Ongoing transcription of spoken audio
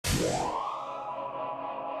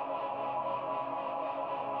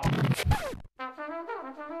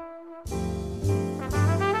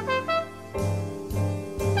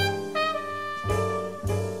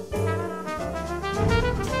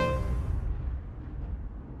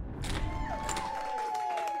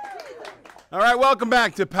All right, welcome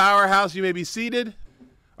back to Powerhouse. You may be seated.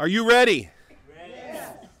 Are you ready?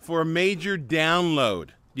 Yes. For a major download?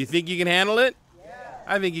 Do you think you can handle it? Yes.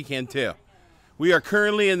 I think you can too. We are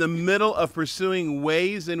currently in the middle of pursuing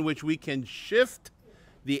ways in which we can shift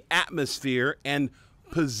the atmosphere and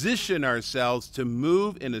position ourselves to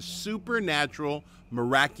move in a supernatural,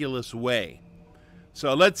 miraculous way.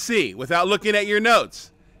 So let's see, without looking at your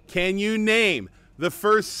notes, can you name the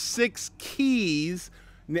first 6 keys?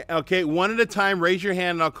 Okay, one at a time, raise your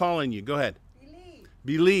hand and I'll call on you. Go ahead.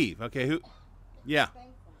 Believe. Okay, who? Yeah.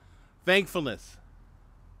 Thankfulness.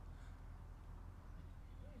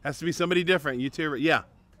 Has to be somebody different. You two, yeah.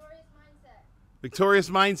 Victorious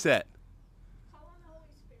mindset. Call on the Holy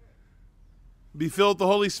Spirit. Be filled with the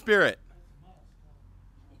Holy Spirit.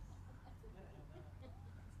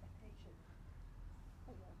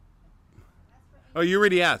 Oh, you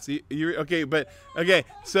already asked. You okay, but okay.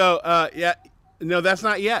 So, yeah, no, that's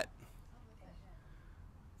not yet.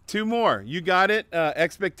 2 more. You got it.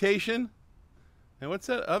 Expectation. And what's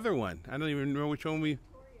that other one? I don't even remember which one we.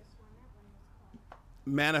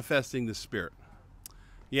 Manifesting the Spirit.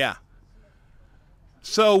 Yeah.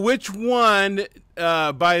 So which one,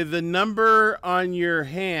 by the number on your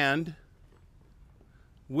hand,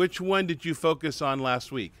 which one did you focus on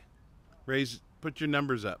last week? Put your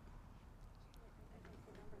numbers up.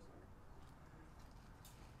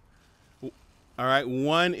 All right,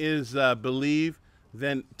 1 is believe,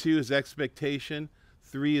 then 2 is expectation,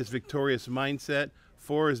 3 is victorious mindset,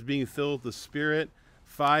 4 is being filled with the Spirit,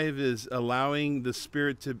 5 is allowing the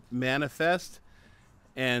Spirit to manifest,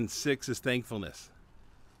 and 6 is thankfulness.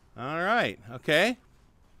 All right, okay.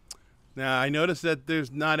 Now, I notice that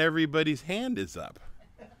there's not everybody's hand is up.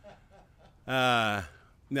 Now,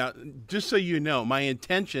 just so you know, my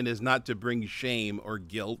intention is not to bring shame or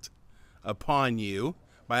guilt upon you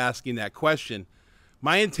by asking that question.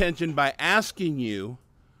 My intention by asking you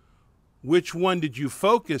which one did you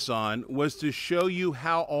focus on was to show you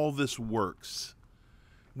how all this works.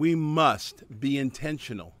 We must be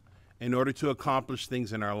intentional in order to accomplish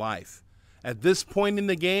things in our life. At this point in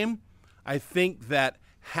the game, I think that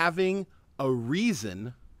having a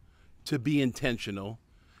reason to be intentional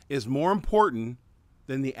is more important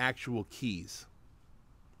than the actual keys.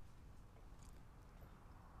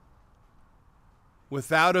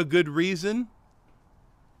 Without a good reason,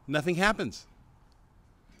 nothing happens.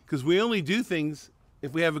 Because we only do things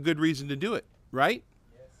if we have a good reason to do it, right?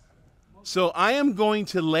 So I am going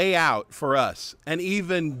to lay out for us an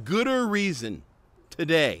even gooder reason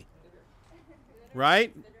today.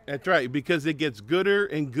 Right? That's right, because it gets gooder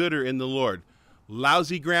and gooder in the Lord.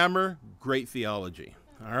 Lousy grammar, great theology.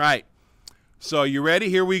 All right. So you ready?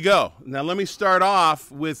 Here we go. Now let me start off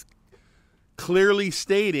with clearly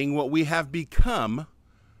stating what we have become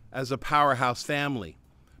as a Powerhouse family.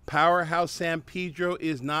 Powerhouse SanPedro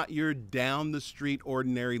is not your down-the-street,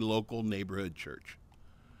 ordinary local neighborhood church.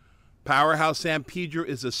 Powerhouse SanPedro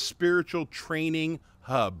is a spiritual training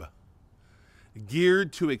hub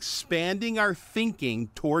geared to expanding our thinking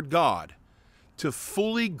toward God to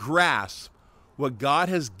fully grasp what God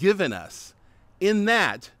has given us. In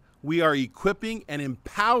that, we are equipping and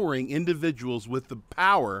empowering individuals with the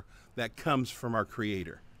power that comes from our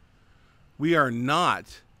Creator. We are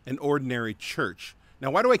not an ordinary church.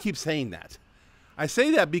 Now, why do I keep saying that? I say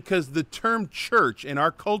that because the term church in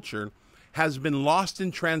our culture has been lost in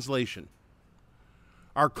translation.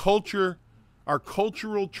 Our cultural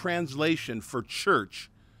translation for church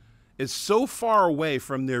is so far away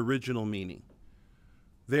from the original meaning.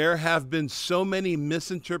 There have been so many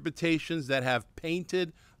misinterpretations that have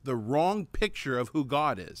painted the wrong picture of who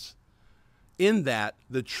God is, in that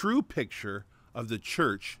the true picture of the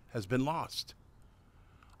church has been lost.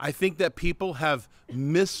 I think that people have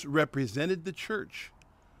misrepresented the church.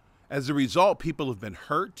 As a result, people have been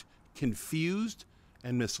hurt, confused,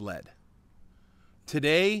 and misled.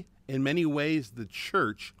 Today, in many ways, the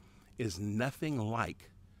church is nothing like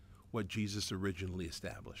what Jesus originally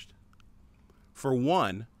established. For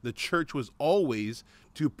one, the church was always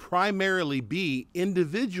to primarily be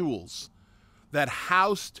individuals that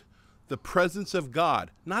housed the presence of God,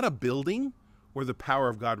 not a building where the power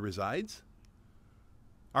of God resides.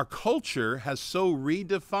 Our culture has so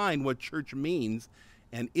redefined what church means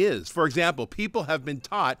and is. For example, people have been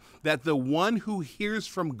taught that the one who hears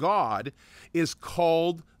from God is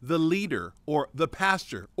called the leader or the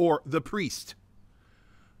pastor or the priest.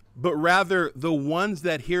 But rather, the ones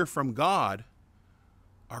that hear from God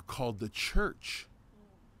are called the church.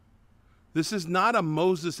 This is not a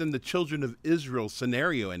Moses and the children of Israel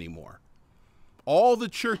scenario anymore. All the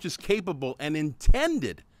church is capable and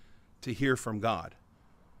intended to hear from God.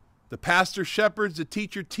 The pastor shepherds, the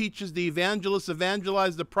teacher teaches, the evangelist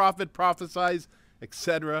evangelize, the prophet prophesies,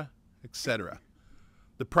 etc., etc.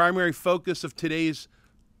 The primary focus of today's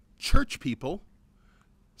church people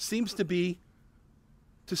seems to be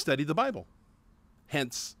to study the Bible.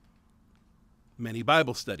 Hence, many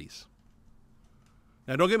Bible studies.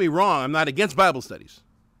 Now, don't get me wrong, I'm not against Bible studies.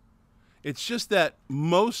 It's just that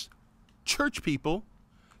most church people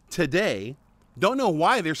today don't know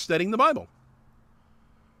why they're studying the Bible.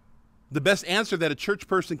 The best answer that a church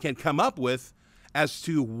person can come up with as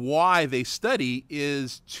to why they study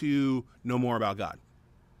is to know more about God.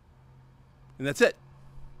 And that's it.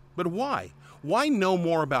 But why? Why know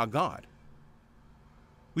more about God?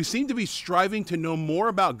 We seem to be striving to know more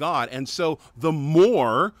about God, and so the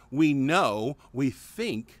more we know, we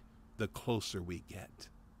think, the closer we get.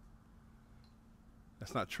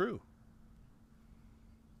 That's not true.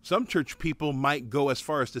 Some church people might go as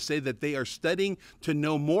far as to say that they are studying to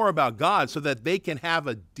know more about God so that they can have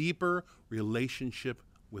a deeper relationship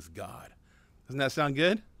with God. Doesn't that sound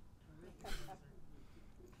good?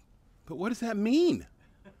 But what does that mean?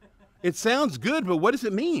 It sounds good, but what does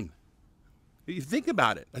it mean? You think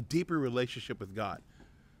about it, a deeper relationship with God.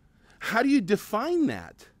 How do you define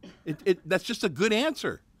that? That's just a good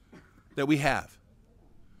answer that we have.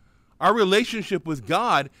 Our relationship with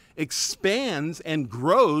God expands and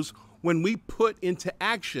grows when we put into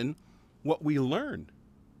action what we learn.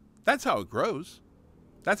 That's how it grows.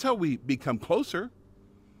 That's how we become closer,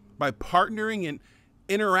 by partnering in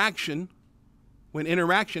interaction when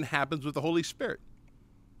interaction happens with the Holy Spirit.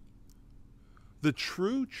 The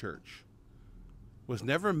true church was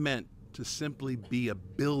never meant to simply be a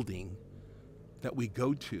building that we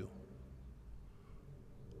go to.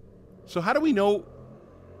 So how do we know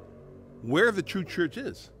where the true church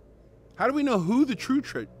is? How do we know who the true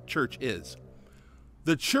church is?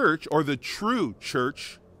 The church, or the true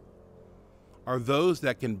church, are those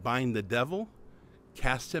that can bind the devil,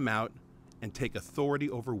 cast him out, and take authority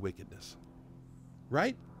over wickedness.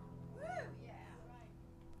 Right?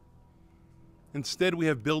 Instead, we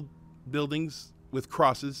have buildings with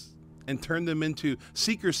crosses and turn them into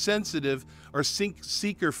seeker-sensitive or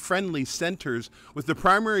seeker-friendly centers with the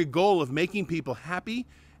primary goal of making people happy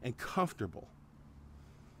and comfortable.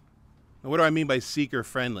 Now, what do I mean by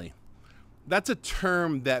seeker-friendly? That's a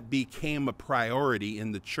term that became a priority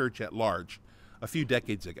in the church at large a few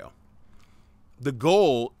decades ago. The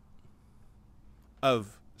goal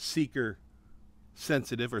of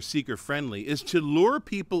seeker-sensitive or seeker-friendly is to lure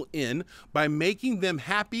people in by making them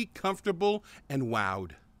happy, comfortable, and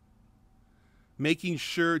wowed, making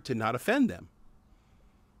sure to not offend them.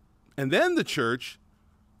 And then the church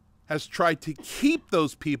has tried to keep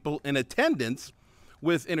those people in attendance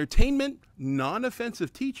with entertainment,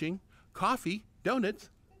 non-offensive teaching, coffee, donuts,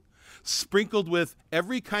 sprinkled with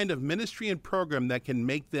every kind of ministry and program that can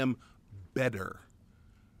make them better,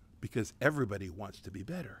 because everybody wants to be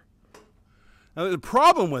better. Now, the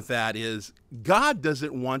problem with that is God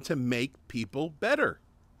doesn't want to make people better.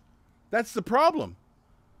 That's the problem.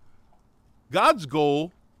 God's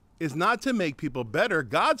goal is not to make people better.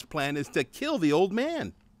 God's plan is to kill the old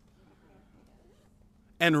man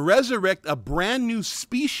and resurrect a brand new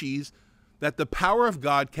species that the power of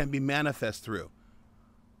God can be manifest through.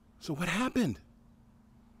 So what happened?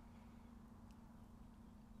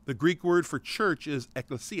 The Greek word for church is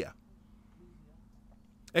ekklesia.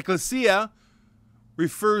 Ekklesia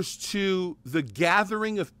refers to the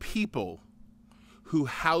gathering of people who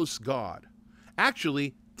house God.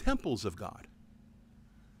 Actually, temples of God.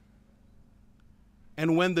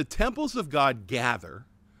 And when the temples of God gather,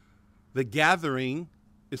 the gathering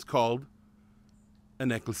is called an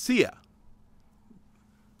ekklesia.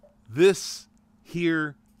 This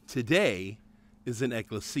here today is an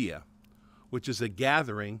ekklesia, which is a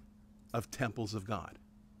gathering of temples of God.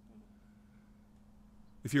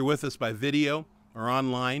 If you're with us by video or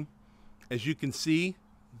online, as you can see,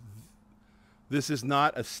 this is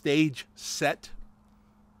not a stage set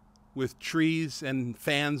with trees and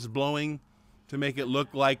fans blowing to make it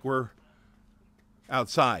look like we're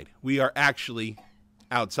outside. We are actually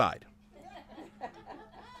outside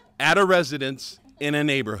at a residence in a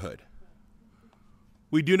neighborhood.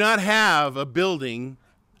 We do not have a building.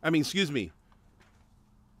 If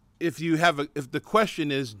the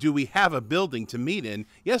question is, do we have a building to meet in?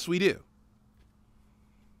 Yes, we do.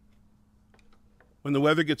 When the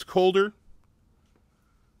weather gets colder,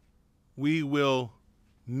 we will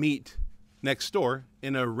meet next door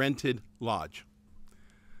in a rented lodge.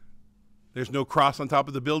 There's no cross on top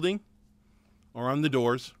of the building or on the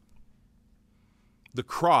doors. The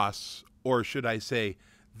cross, or should I say,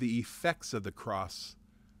 the effects of the cross,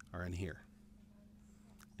 are in here.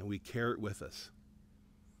 and we carry it with us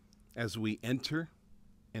as we enter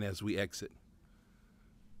and as we exit.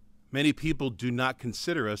 Many people do not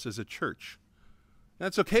consider us as a church.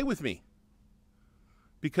 That's okay with me,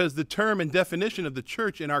 because the term and definition of the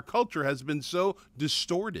church in our culture has been so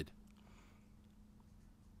distorted.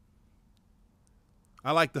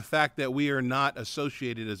 I like the fact that we are not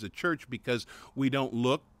associated as a church because we don't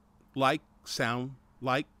look like, sound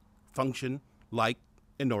like, function like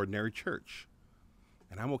an ordinary church.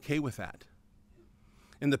 And I'm okay with that.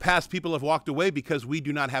 In the past, people have walked away because we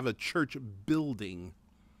do not have a church building.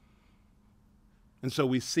 And so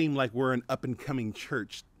we seem like we're an up-and-coming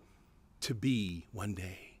church to be one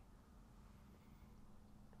day.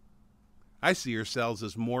 I see ourselves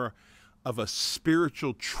as more of a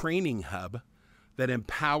spiritual training hub that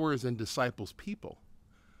empowers and disciples people.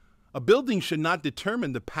 A building should not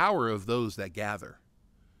determine the power of those that gather.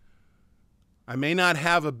 I may not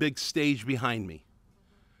have a big stage behind me,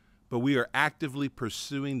 but we are actively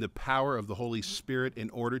pursuing the power of the Holy Spirit in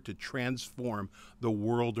order to transform the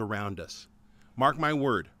world around us. Mark my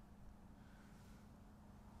word.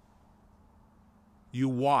 You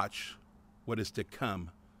watch what is to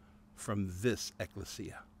come from this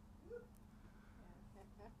ecclesia.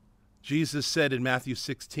 Jesus said in Matthew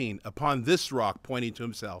 16, upon this rock, pointing to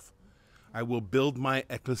himself, I will build my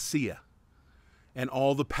ecclesia, and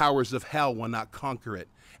all the powers of hell will not conquer it.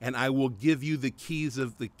 And I will give you the keys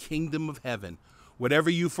of the kingdom of heaven. Whatever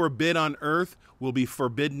you forbid on earth will be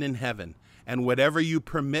forbidden in heaven. And whatever you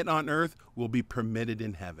permit on earth will be permitted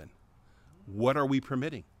in heaven. What are we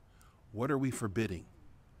permitting? What are we forbidding?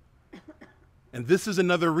 And this is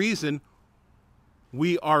another reason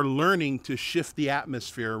we are learning to shift the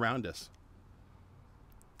atmosphere around us.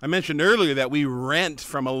 I mentioned earlier that we rent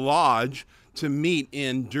from a lodge to meet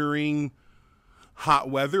in during hot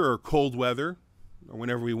weather or cold weather or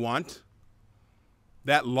whenever we want.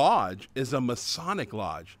 That lodge is a Masonic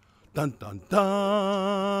lodge. Dun, dun,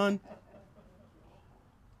 dun.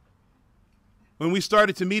 When we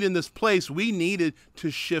started to meet in this place, we needed to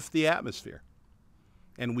shift the atmosphere.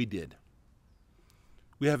 And we did.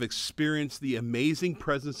 We have experienced the amazing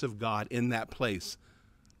presence of God in that place,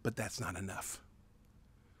 but that's not enough.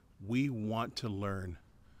 We want to learn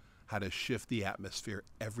how to shift the atmosphere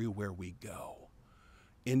everywhere we go,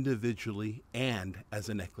 individually and as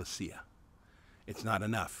an ecclesia. It's not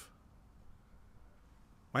enough.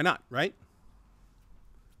 Why not, right?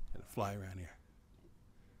 Gonna fly around here.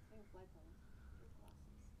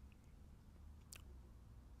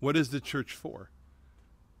 What is the church for?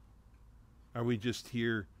 Are we just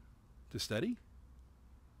here to study?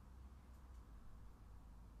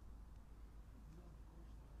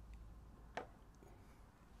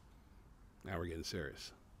 Now we're getting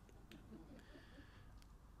serious.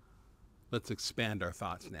 Let's expand our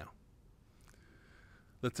thoughts now.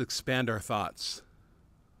 Let's expand our thoughts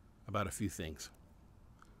about a few things.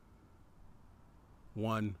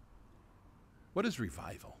 One, what is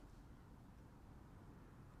revival?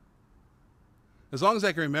 As long as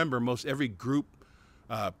I can remember, most every group,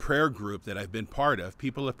 prayer group that I've been part of,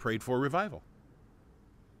 people have prayed for revival.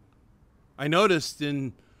 I noticed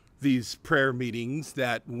in these prayer meetings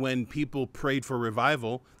that when people prayed for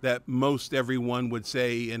revival, that most everyone would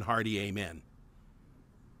say in hearty amen.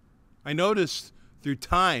 I noticed through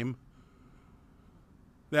time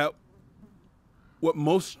that what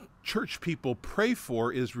most church people pray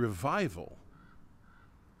for is revival.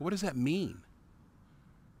 What does that mean?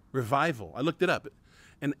 Revival. I looked it up.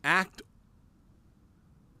 An act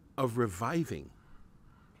of reviving.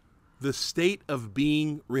 The state of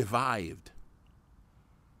being revived.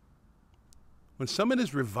 When someone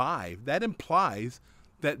is revived, that implies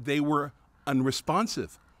that they were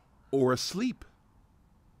unresponsive or asleep.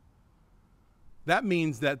 That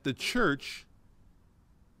means that the church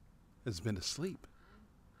has been asleep.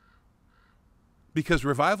 Because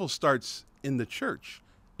revival starts in the church,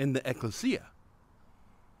 in the ecclesia.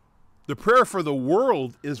 The prayer for the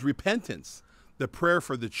world is repentance. The prayer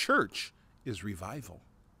for the church is revival.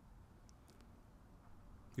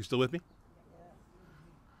 You still with me?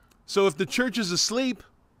 So if the church is asleep,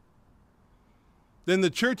 then the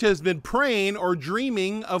church has been praying or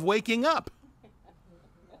dreaming of waking up.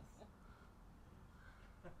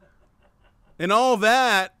 And all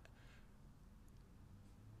that,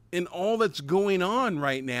 and all that's going on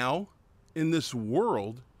right now in this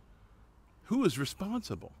world, who is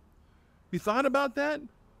responsible? You thought about that?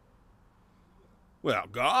 Well,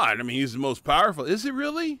 God, I mean, he's the most powerful. Is it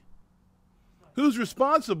really? Who's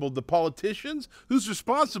responsible? The politicians? Who's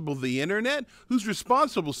responsible? The internet? Who's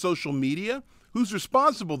responsible? Social media? Who's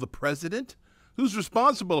responsible? The president? Who's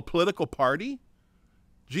responsible? A political party?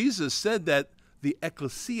 Jesus said that The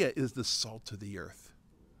ecclesia is the salt of the earth.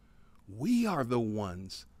 We are the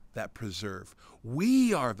ones that preserve.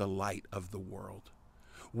 We are the light of the world.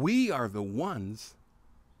 We are the ones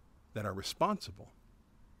that are responsible.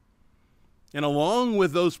 And along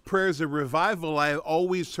with those prayers of revival, I have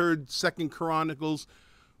always heard 2 Chronicles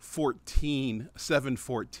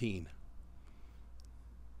 7:14.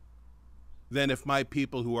 Then if my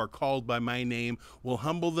people who are called by my name will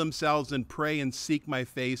humble themselves and pray and seek my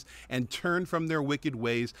face and turn from their wicked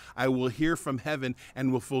ways, I will hear from heaven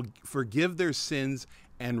and will forgive their sins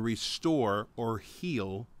and restore or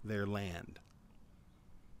heal their land.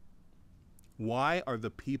 Why are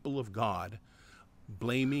the people of God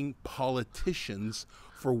blaming politicians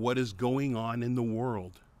for what is going on in the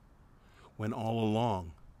world when all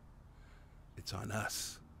along it's on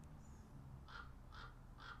us?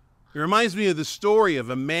 It reminds me of the story of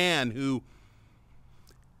a man who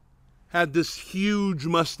had this huge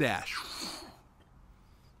mustache.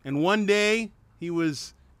 And one day he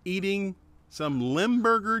was eating some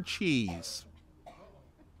Limburger cheese.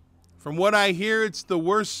 From what I hear, it's the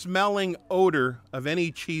worst smelling odor of any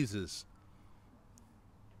cheeses.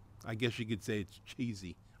 I guess you could say it's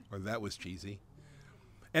cheesy, or that was cheesy.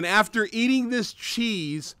 And after eating this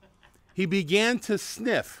cheese, he began to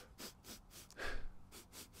sniff.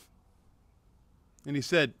 And he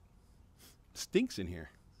said, stinks in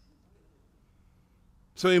here.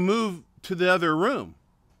 So he moved to the other room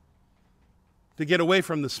to get away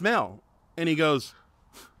from the smell. And he goes,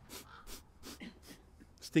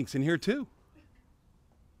 stinks in here too.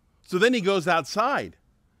 So then he goes outside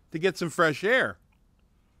to get some fresh air.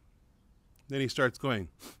 Then he starts going,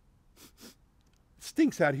 it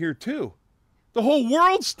stinks out here too. The whole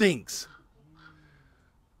world stinks.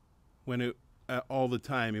 When all the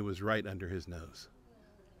time it was right under his nose.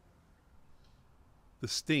 The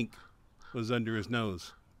stink was under his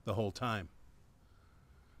nose the whole time.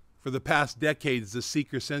 For the past decades, the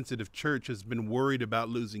seeker-sensitive church has been worried about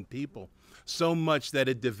losing people, so much that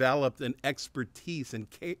it developed an expertise in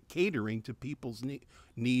catering to people's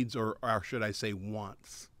needs, or should I say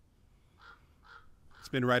wants. It's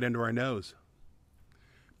been right under our nose.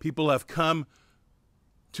 People have come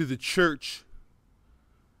to the church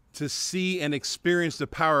to see and experience the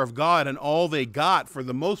power of God, and all they got for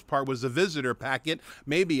the most part was a visitor packet,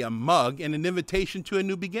 maybe a mug, and an invitation to a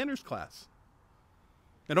new beginners class.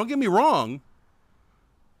 Now don't get me wrong,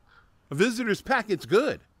 a visitor's packet's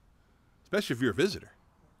good, especially if you're a visitor.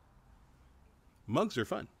 Mugs are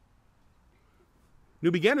fun.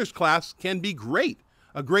 New beginners class can be great,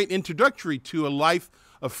 a great introductory to a life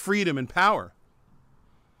of freedom and power.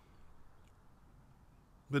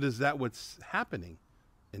 But is that what's happening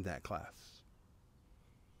in that class?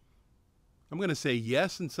 I'm going to say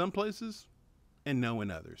yes in some places and no in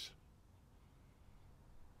others.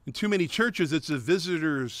 In too many churches, it's a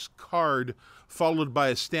visitor's card followed by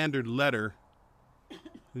a standard letter.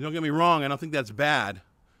 And don't get me wrong, I don't think that's bad.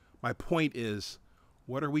 My point is,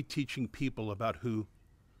 what are we teaching people about who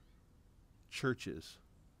church is?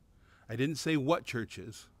 I didn't say what church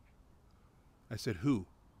is. I said who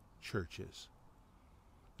church is.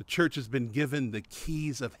 The church has been given the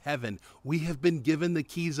keys of heaven. We have been given the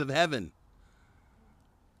keys of heaven.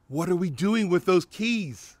 What are we doing with those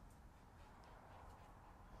keys?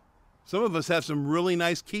 Some of us have some really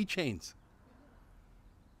nice keychains.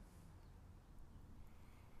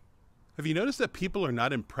 Have you noticed that people are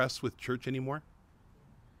not impressed with church anymore?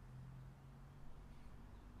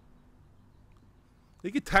 They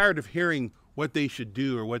get tired of hearing what they should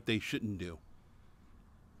do or what they shouldn't do.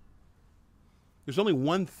 There's only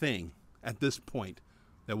one thing at this point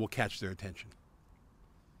that will catch their attention.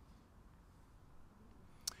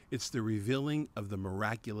 It's the revealing of the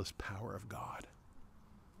miraculous power of God.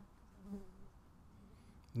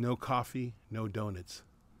 No coffee, no donuts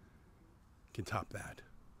can top that.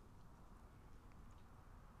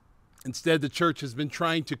 Instead, the church has been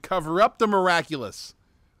trying to cover up the miraculous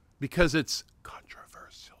because it's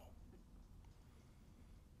controversial.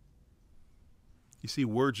 You see,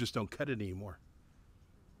 words just don't cut it anymore.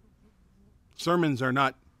 Sermons are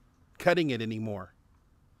not cutting it anymore.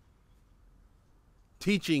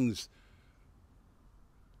 Teachings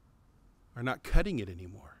are not cutting it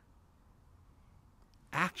anymore.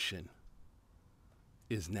 Action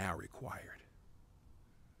is now required.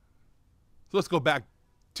 So let's go back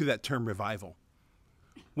to that term revival.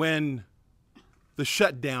 When the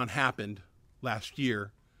shutdown happened last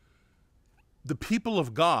year, the people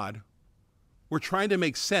of God were trying to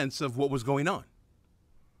make sense of what was going on.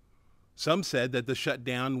 Some said that the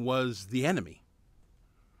shutdown was the enemy.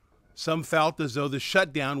 Some felt as though the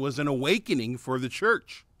shutdown was an awakening for the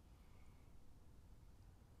church.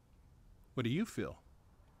 What do you feel?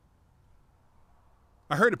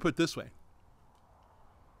 I heard it put this way.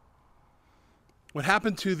 What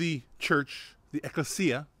happened to the church, the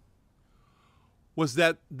ecclesia, was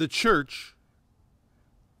that the church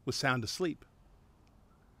was sound asleep.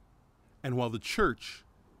 And while the church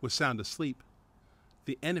was sound asleep,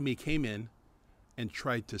 the enemy came in and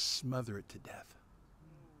tried to smother it to death.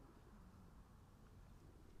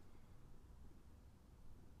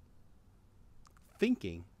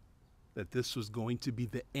 Thinking that this was going to be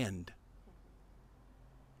the end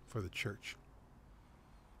for the church.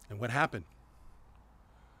 And what happened?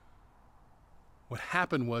 What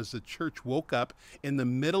happened was the church woke up in the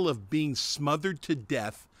middle of being smothered to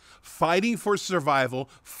death, fighting for survival,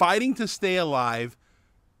 fighting to stay alive,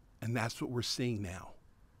 and that's what we're seeing now.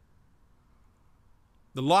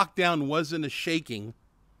 The lockdown wasn't a shaking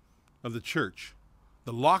of the church.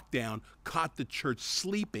 The lockdown caught the church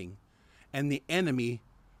sleeping, and the enemy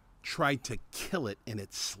tried to kill it in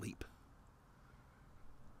its sleep.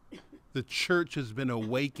 The church has been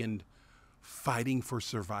awakened, fighting for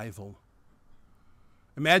survival.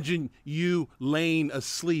 Imagine you laying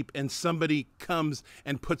asleep and somebody comes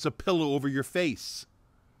and puts a pillow over your face.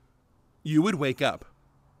 You would wake up.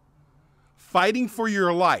 Fighting for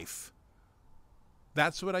your life.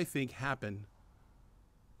 That's what I think happened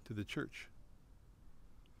to the church.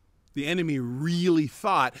 The enemy really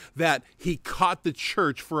thought that he caught the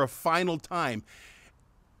church for a final time,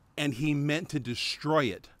 and he meant to destroy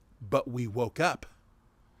it. But we woke up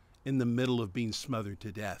in the middle of being smothered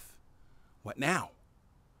to death. What now?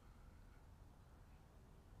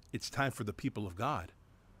 It's time for the people of God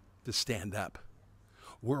to stand up.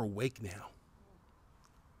 We're awake now.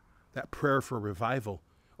 That prayer for revival,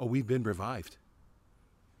 oh, we've been revived.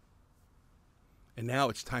 And now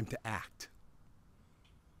it's time to act.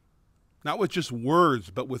 Not with just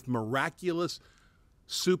words, but with miraculous,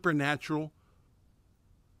 supernatural,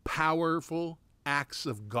 powerful acts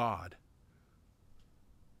of God.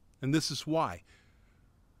 And this is why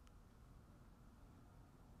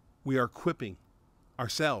we are equipping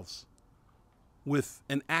ourselves with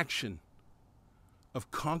an action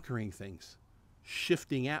of conquering things,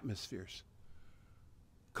 shifting atmospheres.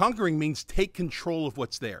 Conquering means take control of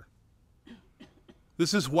what's there.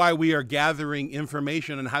 This is why we are gathering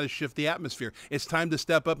information on how to shift the atmosphere. It's time to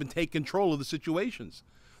step up and take control of the situations.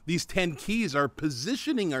 These 10 keys are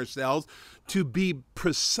positioning ourselves to be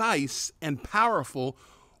precise and powerful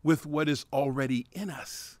with what is already in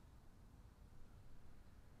us.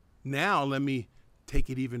 Now, let me take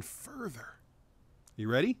it even further. You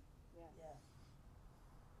ready? Yeah.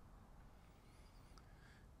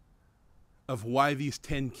 Of why these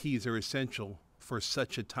 10 keys are essential for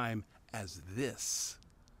such a time as this.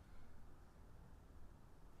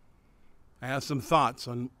 I have some thoughts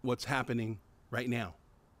on what's happening right now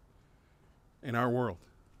in our world.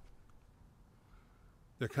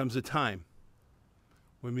 There comes a time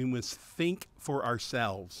when we must think for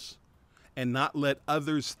ourselves and not let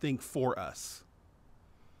others think for us.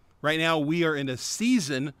 Right now, we are in a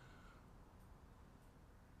season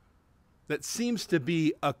that seems to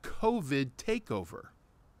be a COVID takeover.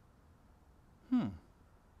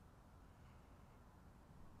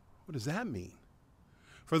 What does that mean?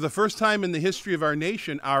 For the first time in the history of our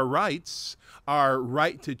nation, our rights, our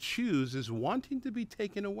right to choose, is wanting to be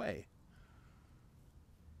taken away.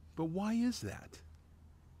 But why is that?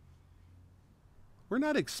 We're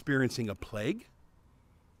not experiencing a plague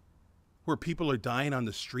where people are dying on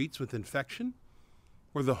the streets with infection,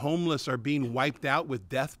 where the homeless are being wiped out with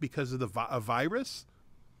death because of a virus,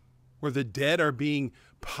 where the dead are being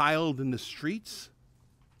piled in the streets.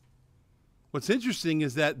 What's interesting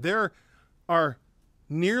is that there are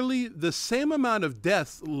nearly the same amount of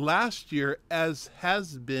deaths last year as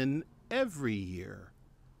has been every year.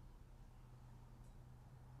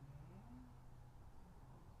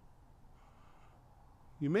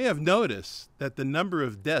 You may have noticed that the number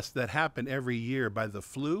of deaths that happen every year by the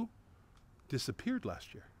flu disappeared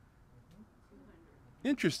last year.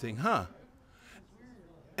 Interesting, huh?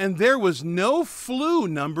 And there was no flu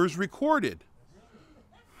numbers recorded.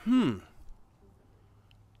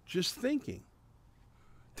 Just thinking.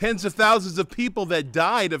 Tens of thousands of people that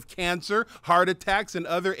died of cancer, heart attacks, and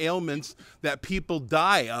other ailments that people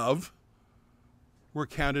die of were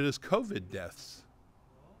counted as COVID deaths.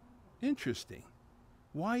 Interesting.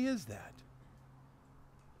 Why is that?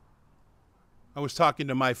 I was talking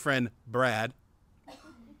to my friend Brad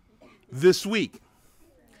this week,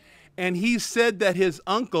 and he said that his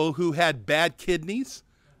uncle, who had bad kidneys,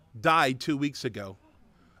 died 2 weeks ago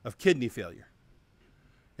of kidney failure.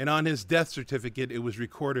 And on his death certificate, it was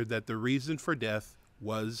recorded that the reason for death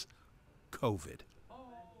was COVID.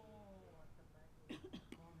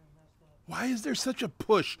 Why is there such a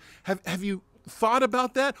push? Have you thought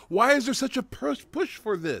about that? Why is there such a push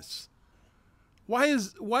for this? Why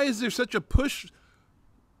is there such a push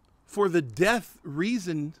for the death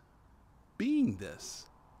reason being this?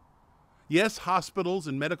 Yes, hospitals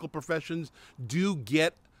and medical professions do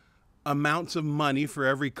get amounts of money for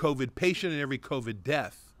every COVID patient and every COVID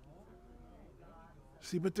death.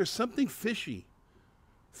 See, but there's something fishy.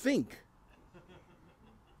 Think.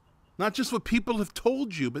 Not just what people have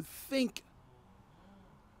told you, but think.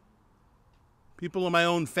 People in my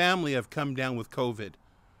own family have come down with COVID.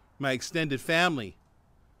 My extended family.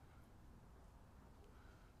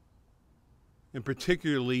 And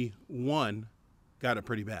particularly one got it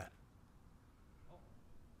pretty bad.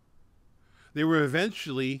 They were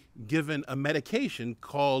eventually given a medication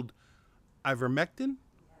called ivermectin.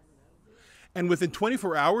 And within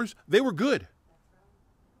 24 hours, they were good.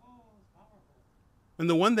 And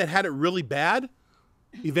the one that had it really bad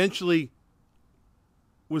eventually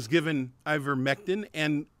was given ivermectin,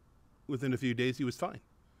 and within a few days, he was fine.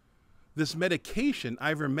 This medication,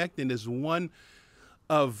 ivermectin, is one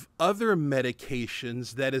of other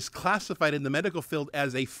medications that is classified in the medical field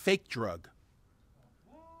as a fake drug.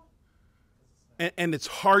 And it's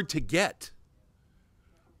hard to get.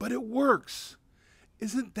 But it works.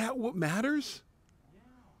 Isn't that what matters?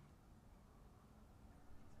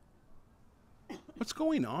 What's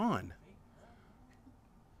going on?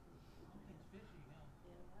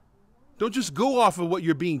 Don't just go off of what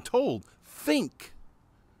you're being told. Think.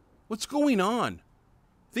 What's going on?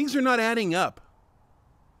 Things are not adding up.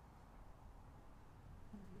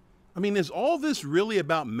 I mean, is all this really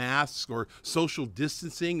about masks or social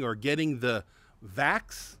distancing or getting the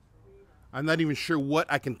vax? I'm not even sure what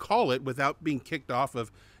I can call it without being kicked off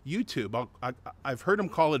of YouTube. I've heard them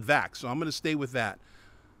call it vax, so I'm going to stay with that.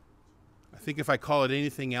 I think if I call it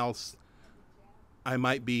anything else, I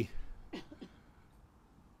might be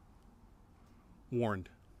warned.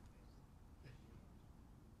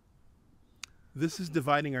 This is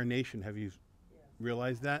dividing our nation. Have you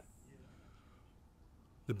realized that?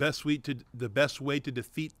 The best way to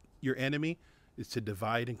defeat your enemy is to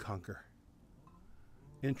divide and conquer.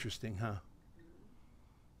 Interesting, huh?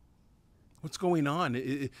 What's going on?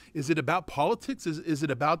 Is it about politics? Is it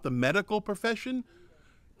about the medical profession?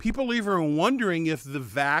 People even are wondering if the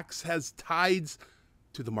vax has ties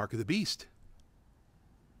to the mark of the beast.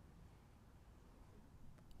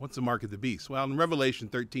 What's the mark of the beast? Well, in Revelation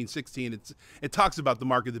 13:16, it talks about the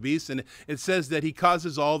mark of the beast, and it says that he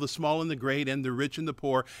causes all the small and the great and the rich and the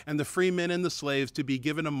poor and the free men and the slaves to be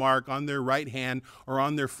given a mark on their right hand or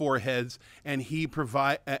on their foreheads, and he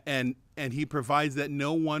provides that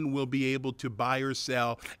no one will be able to buy or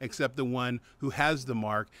sell except the one who has the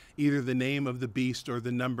mark, either the name of the beast or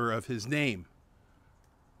the number of his name.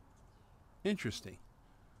 Interesting.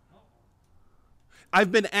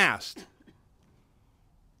 I've been asked.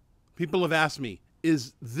 People have asked me,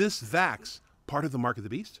 is this vax part of the mark of the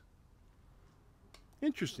beast?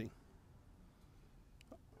 Interesting.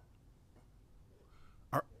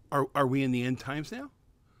 Are we in the end times now?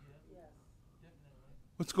 Yes.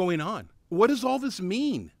 What's going on? What does all this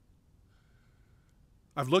mean?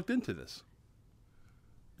 I've looked into this,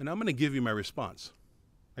 and I'm going to give you my response.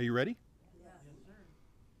 Are you ready? Yes, sir.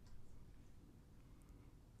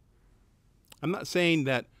 I'm not saying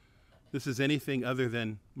that this is anything other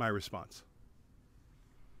than my response.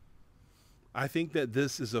 I think that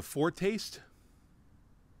this is a foretaste,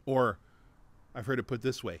 or I've heard it put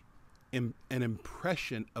this way, an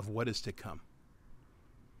impression of what is to come.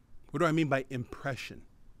 What do I mean by impression?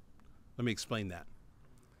 Let me explain that.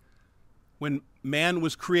 When man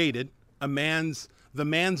was created, the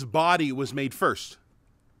man's body was made first.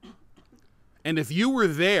 And if you were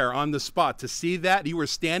there on the spot to see that, you were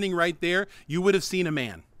standing right there, you would have seen a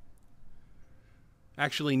man.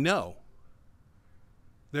 Actually, no.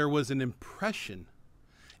 There was an impression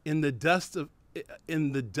in the dust of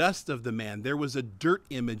the man. There was a dirt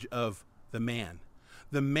image of the man.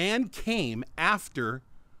 The man came after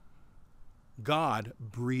God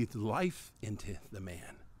breathed life into the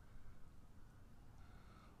man.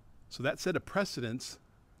 So that set a precedence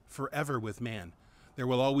forever with man. There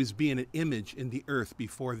will always be an image in the earth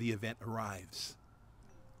before the event arrives.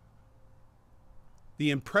 The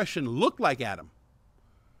impression looked like Adam,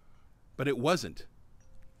 but it wasn't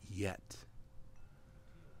yet.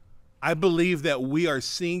 I believe that we are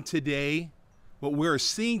seeing today, what we're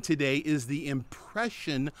seeing today is the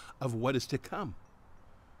impression of what is to come.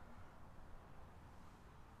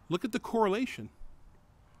 Look at the correlation.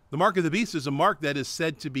 The mark of the beast is a mark that is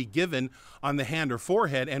said to be given on the hand or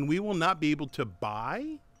forehead, and we will not be able to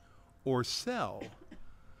buy or sell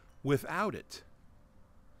without it.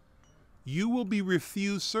 you will be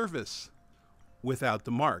refused service without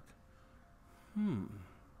the mark.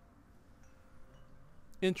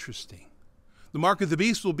 Interesting. The mark of the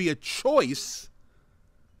beast will be a choice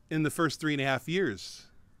in the first 3.5 years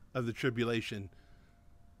of the tribulation.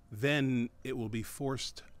 Then it will be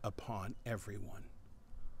forced upon everyone.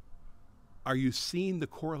 Are you seeing the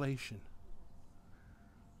correlation?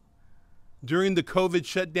 During the COVID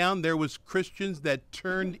shutdown, there was Christians that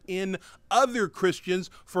turned in other Christians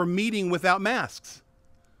for meeting without masks.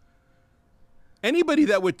 Anybody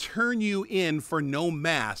that would turn you in for no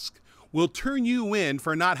mask will turn you in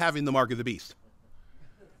for not having the mark of the beast.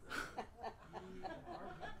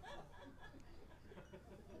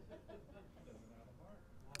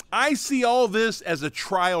 I see all this as a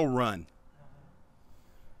trial run.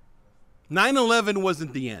 9/11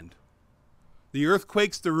 wasn't the end. The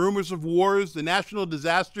earthquakes, the rumors of wars, the national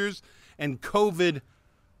disasters, and COVID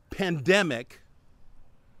pandemic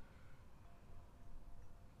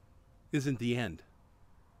isn't the end.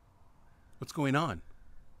 What's going on?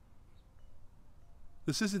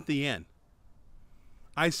 This isn't the end.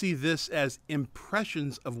 I see this as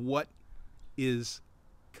impressions of what is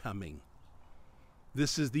coming.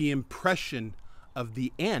 This is the impression of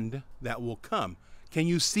the end that will come. Can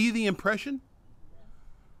you see the impression?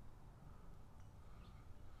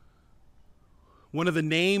 One of the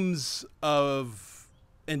names of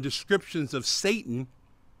and descriptions of Satan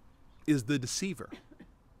is the deceiver.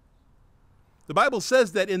 The Bible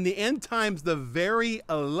says that in the end times, the very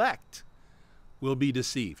elect will be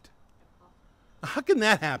deceived. How can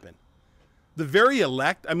that happen? The very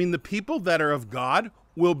elect, I mean, the people that are of God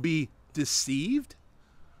will be deceived?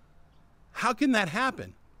 How can that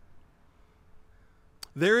happen?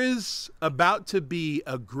 There is about to be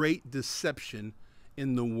a great deception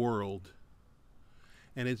in the world,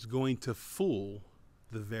 and it's going to fool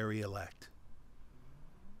the very elect.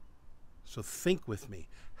 So think with me.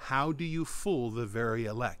 How do you fool the very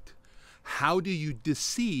elect? How do you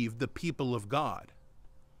deceive the people of God?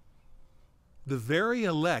 The very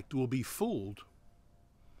elect will be fooled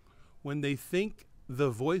when they think the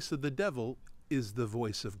voice of the devil is the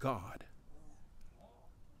voice of God.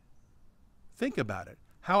 Think about it.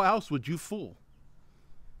 How else would you fool?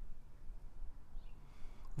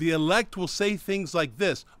 The elect will say things like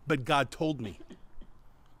this, but God told me.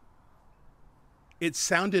 It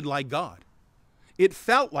sounded like God. It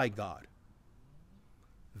felt like God.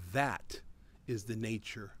 That is the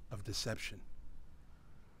nature of deception.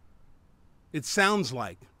 It sounds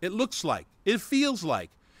like, it looks like, it feels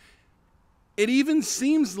like, it even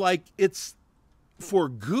seems like it's for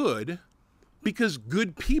good because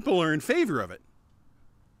good people are in favor of it.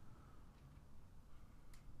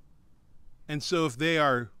 And so if they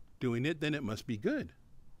are doing it, then it must be good.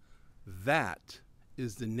 That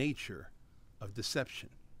is the nature of deception.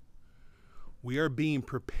 We are being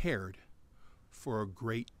prepared for a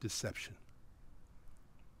great deception.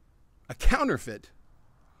 A counterfeit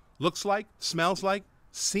looks like, smells like,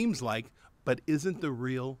 seems like, but isn't the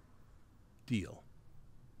real deal.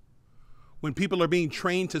 When people are being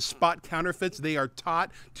trained to spot counterfeits, they are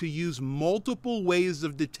taught to use multiple ways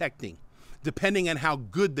of detecting, depending on how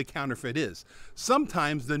good the counterfeit is.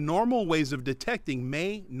 Sometimes the normal ways of detecting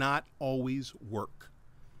may not always work.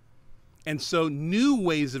 And so new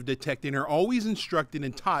ways of detecting are always instructed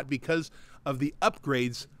and taught because of the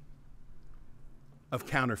upgrades of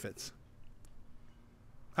counterfeits.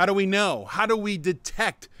 How do we know? How do we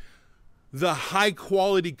detect the high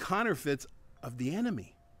quality counterfeits of the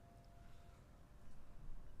enemy?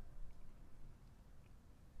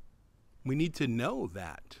 We need to know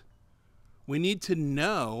that. We need to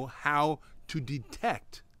know how to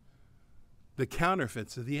detect the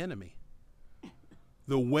counterfeits of the enemy.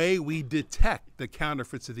 The way we detect the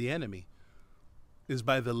counterfeits of the enemy is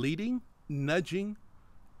by the leading, nudging,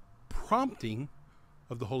 prompting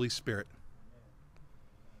of the Holy Spirit.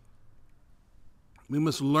 We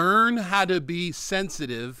must learn how to be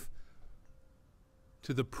sensitive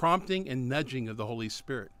to the prompting and nudging of the Holy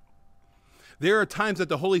Spirit. There are times that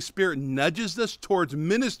the Holy Spirit nudges us towards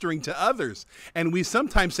ministering to others, and we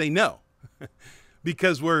sometimes say no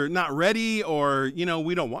because we're not ready or,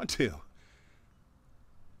 we don't want to.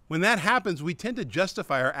 When that happens, we tend to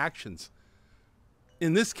justify our actions.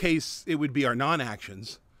 In this case, it would be our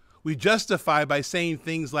non-actions. We justify by saying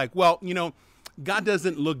things like, well, God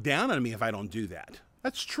doesn't look down on me if I don't do that.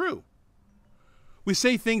 That's true. We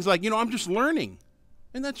say things like, I'm just learning,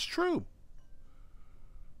 and that's true.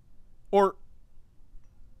 Or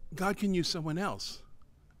God can use someone else,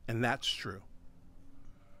 and that's true.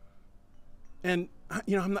 And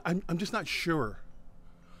I'm just not sure.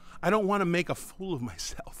 I don't want to make a fool of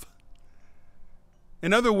myself.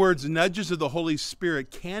 In other words, nudges of the Holy Spirit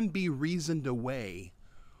can be reasoned away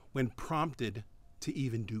when prompted to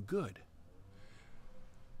even do good.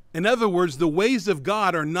 In other words, the ways of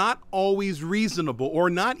God are not always reasonable, or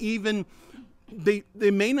not even, they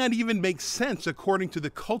may not even make sense according to the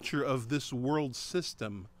culture of this world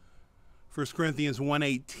system. 1 Corinthians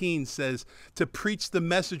 1:18 says, to preach the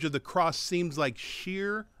message of the cross seems like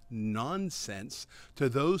sheer nonsense to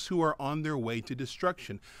those who are on their way to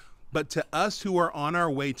destruction. But to us who are on our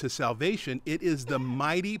way to salvation, it is the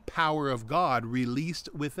mighty power of God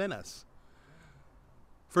released within us.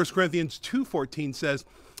 1 Corinthians 2:14 says,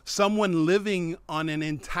 someone living on an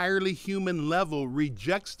entirely human level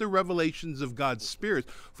rejects the revelations of God's Spirit,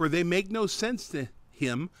 for they make no sense to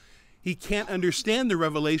him. He can't understand the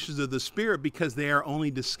revelations of the Spirit because they are only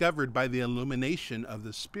discovered by the illumination of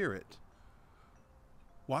the Spirit.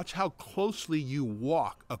 Watch how closely you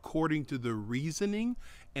walk according to the reasoning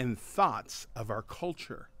and thoughts of our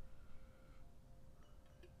culture.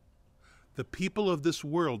 The people of this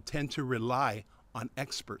world tend to rely on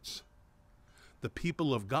experts. The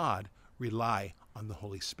people of God rely on the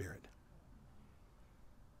Holy Spirit.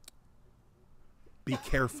 Be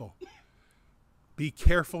careful. Be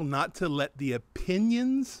careful not to let the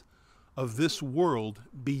opinions of this world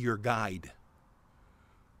be your guide.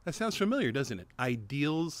 That sounds familiar, doesn't it?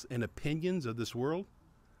 Ideals and opinions of this world.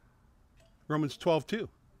 Romans 12:2.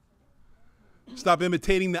 Stop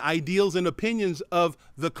imitating the ideals and opinions of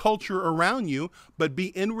the culture around you, but be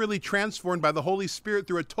inwardly transformed by the Holy Spirit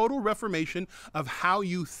through a total reformation of how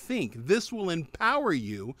you think. This will empower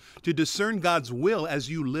you to discern God's will as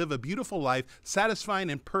you live a beautiful life, satisfying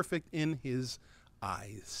and perfect in His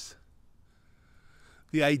eyes.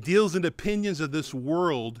 The ideals and opinions of this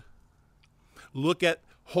world look at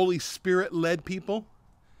Holy Spirit-led people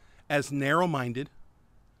as narrow-minded,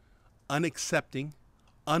 unaccepting,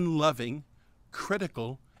 unloving,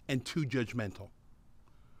 critical, and too judgmental.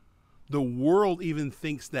 The world even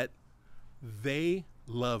thinks that they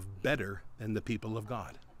love better than the people of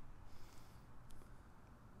God.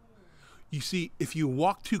 You see, if you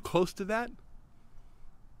walk too close to that,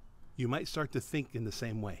 you might start to think in the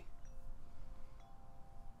same way.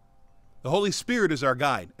 The Holy Spirit is our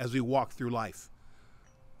guide as we walk through life.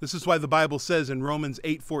 This is why the Bible says in Romans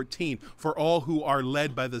 8:14, for all who are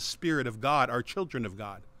led by the Spirit of God are children of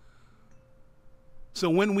God. So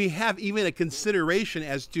when we have even a consideration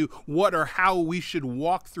as to what or how we should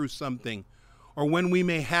walk through something, or when we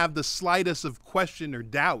may have the slightest of question or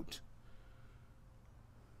doubt,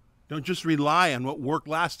 don't just rely on what worked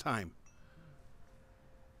last time.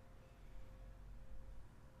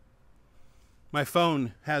 My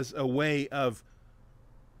phone has a way of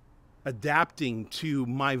adapting to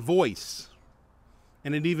my voice,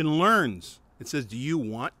 and it even learns. It says, do you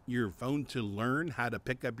want your phone to learn how to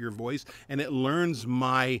pick up your voice? And it learns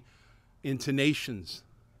my intonations.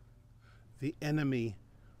 The enemy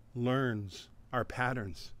learns our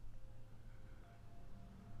patterns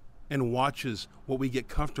and watches what we get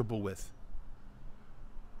comfortable with.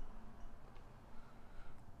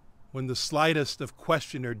 When the slightest of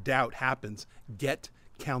question or doubt happens, get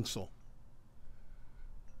counsel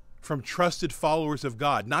from trusted followers of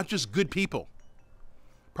God, not just good people.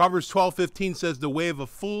 Proverbs 12:15 says, the way of a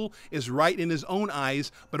fool is right in his own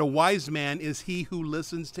eyes, but a wise man is he who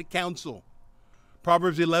listens to counsel.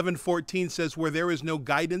 Proverbs 11:14 says, where there is no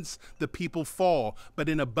guidance, the people fall, but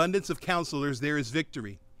in abundance of counselors there is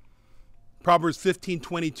victory. Proverbs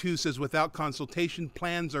 15:22 says, without consultation,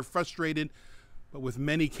 plans are frustrated, but with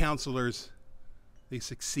many counselors, they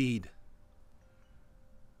succeed.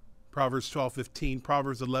 Proverbs 12:15,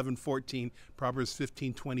 Proverbs 11:14, Proverbs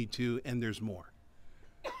 15:22, and there's more.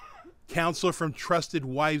 Counsel from trusted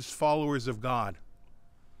wise followers of God.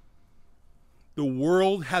 The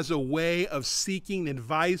world has a way of seeking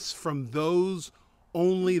advice from those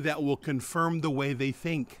only that will confirm the way they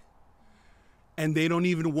think. And they don't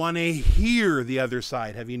even want to hear the other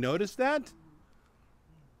side. Have you noticed that?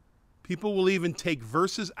 People will even take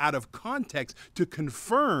verses out of context to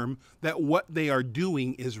confirm that what they are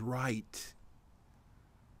doing is right.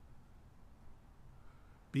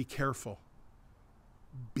 Be careful.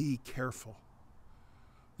 Be careful.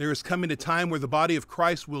 There is coming a time where the body of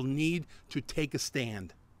Christ will need to take a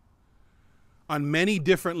stand on many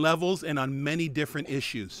different levels and on many different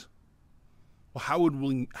issues. Well, how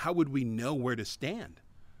would we know where to stand?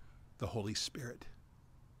 The Holy Spirit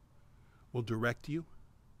will direct you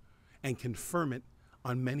and confirm it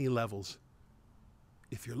on many levels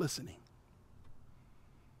if you're listening.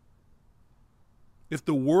 If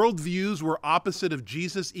the worldviews were opposite of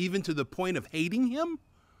Jesus, even to the point of hating him,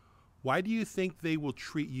 why do you think they will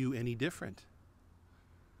treat you any different?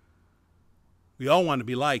 We all want to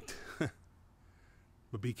be liked,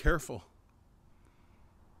 but be careful.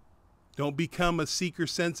 Don't become a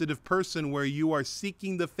seeker-sensitive person where you are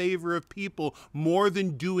seeking the favor of people more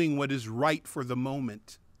than doing what is right for the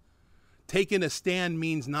moment. Taking a stand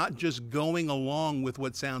means not just going along with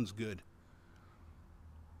what sounds good.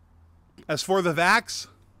 As for the vax,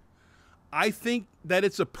 I think that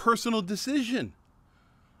it's a personal decision.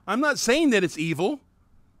 I'm not saying that it's evil,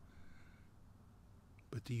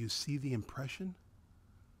 but do you see the impression?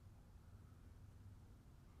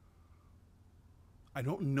 I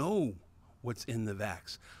don't know what's in the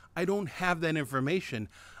vax. I don't have that information.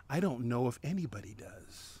 I don't know if anybody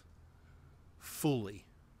does fully.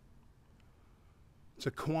 It's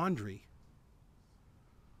a quandary.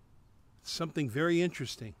 It's something very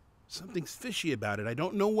interesting. Something's fishy about it. I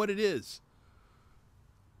don't know what it is,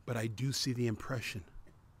 but I do see the impression.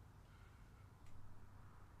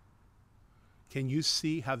 Can you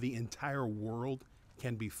see how the entire world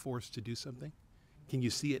can be forced to do something? Can you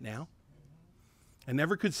see it now? I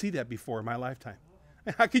never could see that before in my lifetime.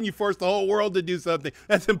 How can you force the whole world to do something?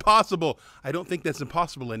 That's impossible. I don't think that's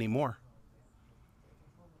impossible anymore.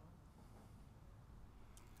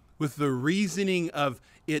 With the reasoning of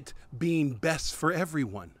it being best for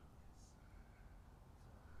everyone.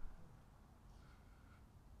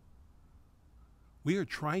 We are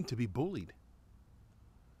trying to be bullied.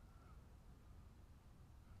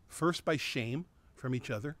 First by shame from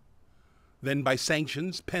each other, then by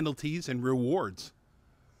sanctions, penalties, and rewards,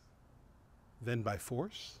 then by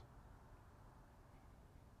force.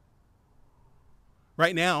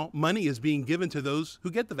 Right now, money is being given to those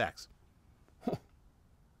who get the vax.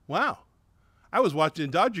 Wow. I was watching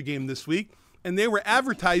a Dodger game this week, and they were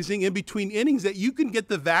advertising in between innings that you can get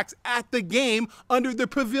the vax at the game under the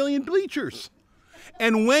pavilion bleachers.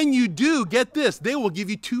 And when you do, get this, they will give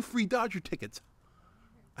you 2 free Dodger tickets.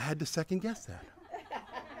 I had to second guess that.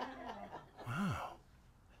 Wow.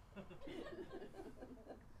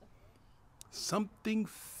 Something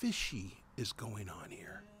fishy is going on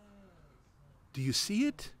here. Do you see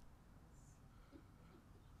it?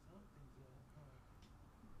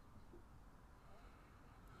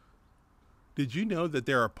 Did you know that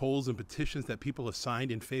there are polls and petitions that people have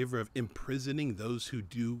signed in favor of imprisoning those who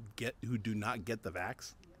do not get the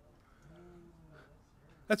vax?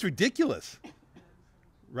 That's ridiculous,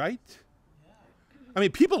 right? I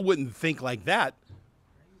mean, people wouldn't think like that,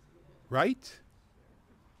 right?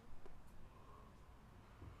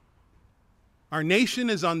 Our nation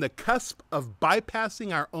is on the cusp of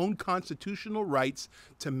bypassing our own constitutional rights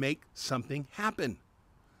to make something happen.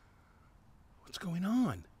 What's going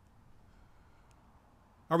on?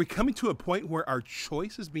 Are we coming to a point where our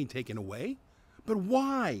choice is being taken away? But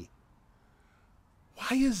why?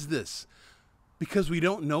 Why is this? Because we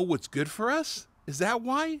don't know what's good for us? Is that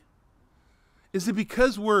why? Is it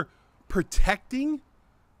because we're protecting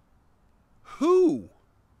who?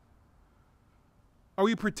 Are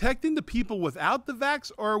we protecting the people without the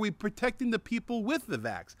vax, or are we protecting the people with the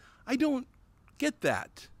vax? I don't get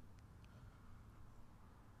that.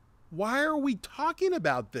 Why are we talking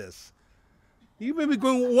about this? You may be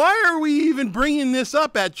going, why are we even bringing this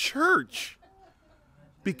up at church?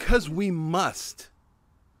 Because we must.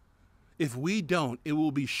 If we don't, it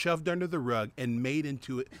will be shoved under the rug and made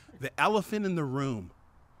into the elephant in the room.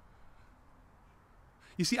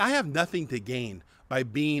 You see, I have nothing to gain by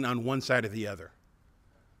being on one side or the other.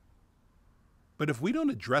 But if we don't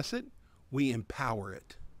address it, we empower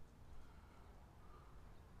it.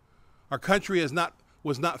 Our country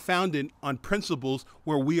was not founded on principles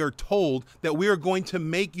where we are told that we are going to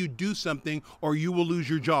make you do something or you will lose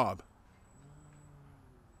your job.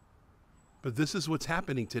 But this is what's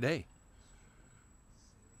happening today.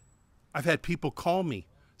 I've had people call me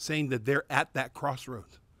saying that they're at that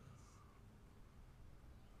crossroads.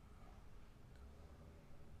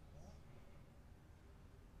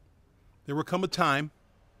 There will come a time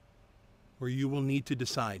where you will need to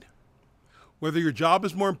decide whether your job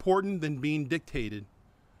is more important than being dictated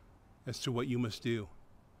as to what you must do.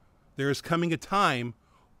 There is coming a time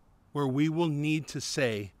where we will need to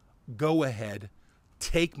say, go ahead,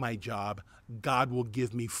 take my job. God will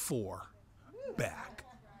give me 4 back.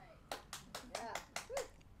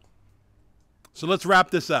 So let's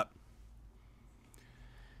wrap this up.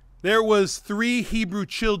 There was 3 Hebrew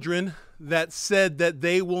children that said that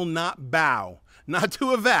they will not bow, not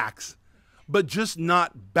to a vax, but just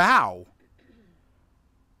not bow.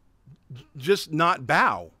 Just not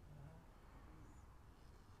bow.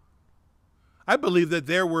 I believe that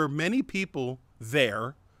there were many people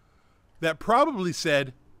there that probably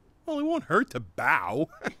said, well, it won't hurt to bow.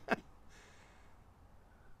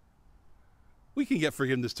 We can get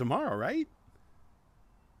forgiveness tomorrow, right?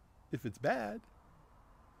 if it's bad.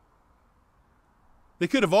 They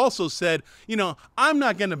could have also said, I'm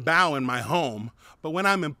not going to bow in my home, but when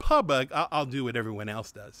I'm in public, I'll do what everyone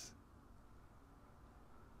else does.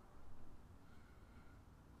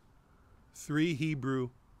 3 Hebrew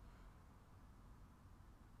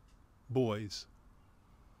boys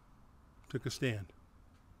took a stand.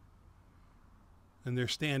 And their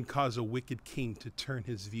stand caused a wicked king to turn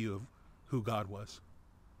his view of who God was.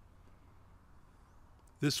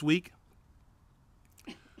 This week,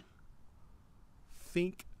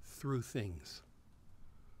 think through things.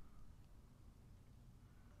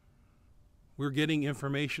 We're getting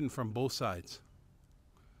information from both sides.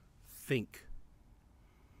 Think.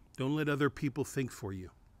 Don't let other people think for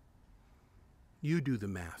you. You do the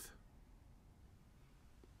math.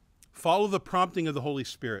 Follow the prompting of the Holy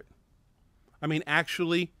Spirit.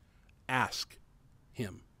 Actually ask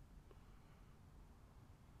Him.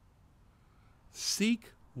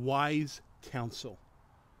 Seek wise counsel,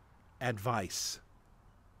 advice.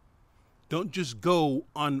 Don't just go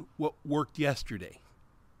on what worked yesterday.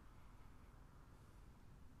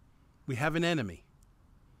 We have an enemy.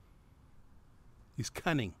 He's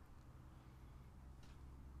cunning.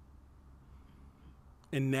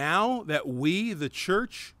 And now that we, the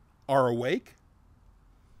church, are awake,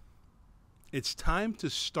 it's time to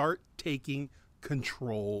start taking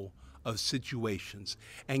control of situations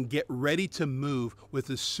and get ready to move with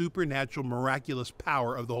the supernatural, miraculous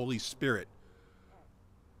power of the Holy Spirit.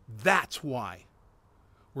 That's why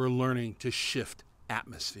we're learning to shift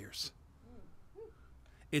atmospheres.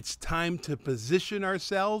 It's time to position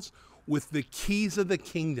ourselves with the keys of the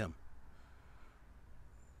kingdom,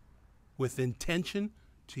 with intention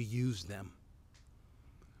to use them.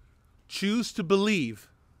 Choose to believe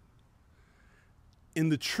in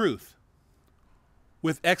the truth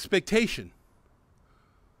with expectation.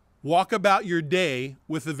 Walk about your day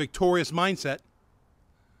with a victorious mindset,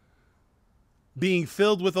 being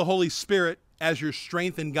filled with the Holy Spirit as your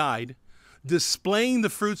strength and guide, displaying the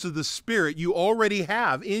fruits of the Spirit you already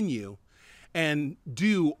have in you, and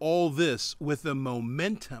do all this with the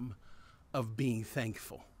momentum of being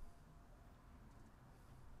thankful.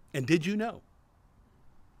 And did you know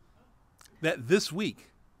that this week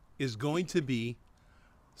is going to be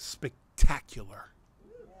spectacular?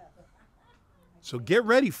 So get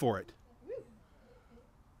ready for it.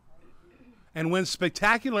 And when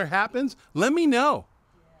spectacular happens, let me know.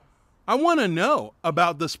 I want to know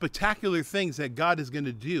about the spectacular things that God is going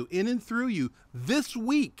to do in and through you this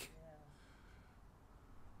week.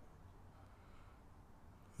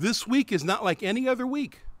 This week is not like any other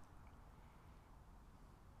week.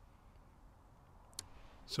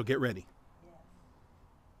 So get ready.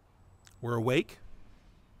 We're awake,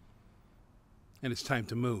 and it's time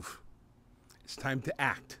to move. It's time to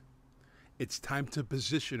act. It's time to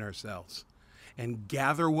position ourselves and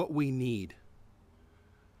gather what we need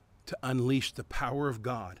to unleash the power of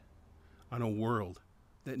God on a world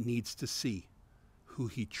that needs to see who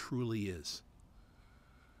He truly is.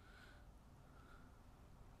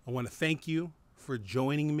 I want to thank you for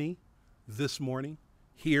joining me this morning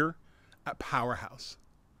here at Powerhouse.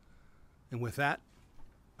 And with that,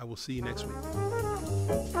 I will see you next week.